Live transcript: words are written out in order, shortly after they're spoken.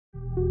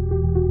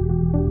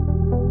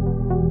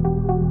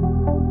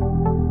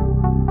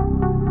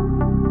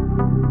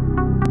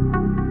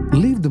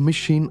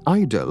machine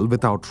idle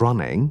without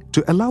running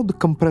to allow the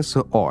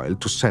compressor oil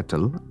to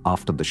settle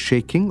after the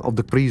shaking of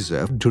the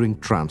freezer during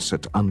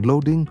transit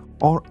unloading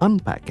or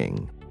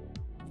unpacking.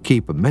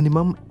 Keep a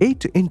minimum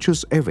 8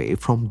 inches away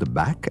from the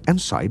back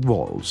and side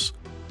walls.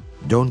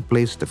 Don't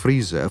place the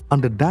freezer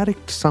under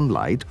direct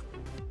sunlight.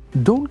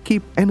 Don't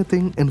keep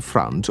anything in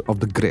front of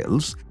the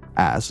grills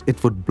as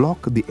it would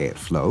block the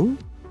airflow,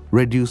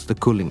 reduce the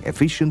cooling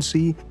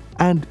efficiency,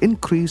 and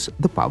increase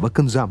the power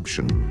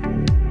consumption.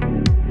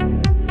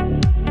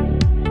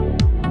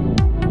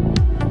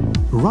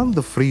 Run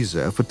the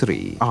freezer for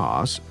 3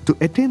 hours to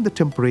attain the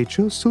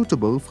temperature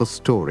suitable for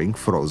storing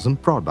frozen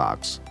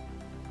products.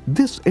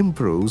 This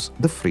improves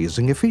the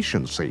freezing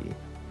efficiency.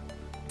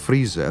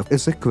 Freezer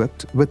is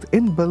equipped with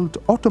inbuilt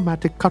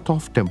automatic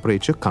cutoff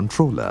temperature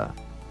controller.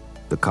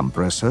 The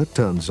compressor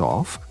turns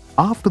off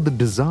after the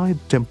desired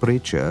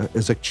temperature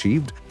is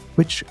achieved,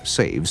 which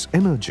saves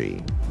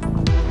energy.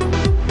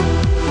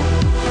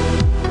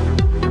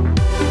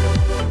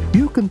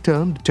 You can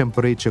turn the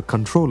temperature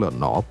controller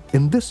knob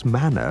in this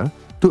manner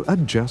to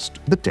adjust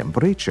the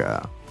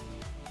temperature.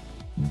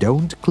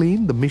 Don't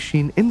clean the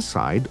machine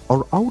inside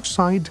or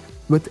outside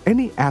with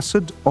any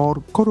acid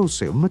or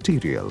corrosive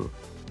material.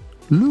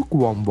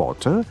 Lukewarm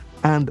water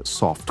and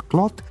soft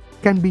cloth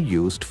can be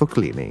used for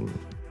cleaning.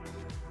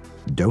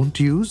 Don't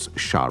use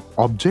sharp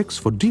objects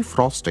for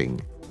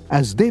defrosting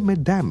as they may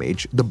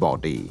damage the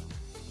body.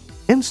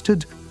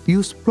 Instead,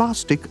 use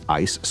plastic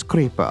ice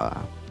scraper.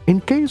 In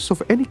case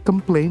of any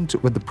complaint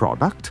with the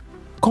product,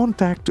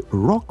 contact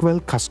Rockwell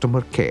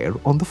Customer Care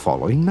on the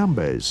following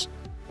numbers.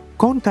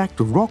 Contact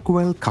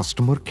Rockwell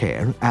Customer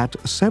Care at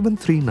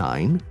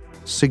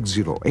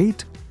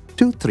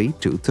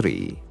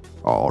 739-608-2323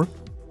 or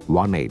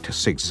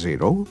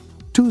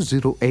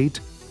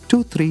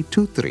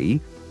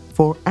 1-860-208-2323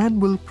 for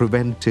annual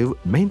preventive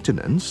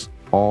maintenance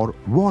or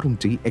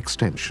warranty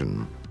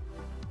extension.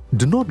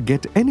 Do not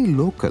get any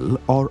local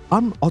or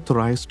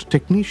unauthorized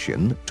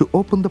technician to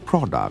open the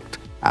product,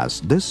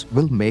 as this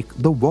will make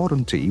the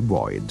warranty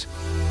void.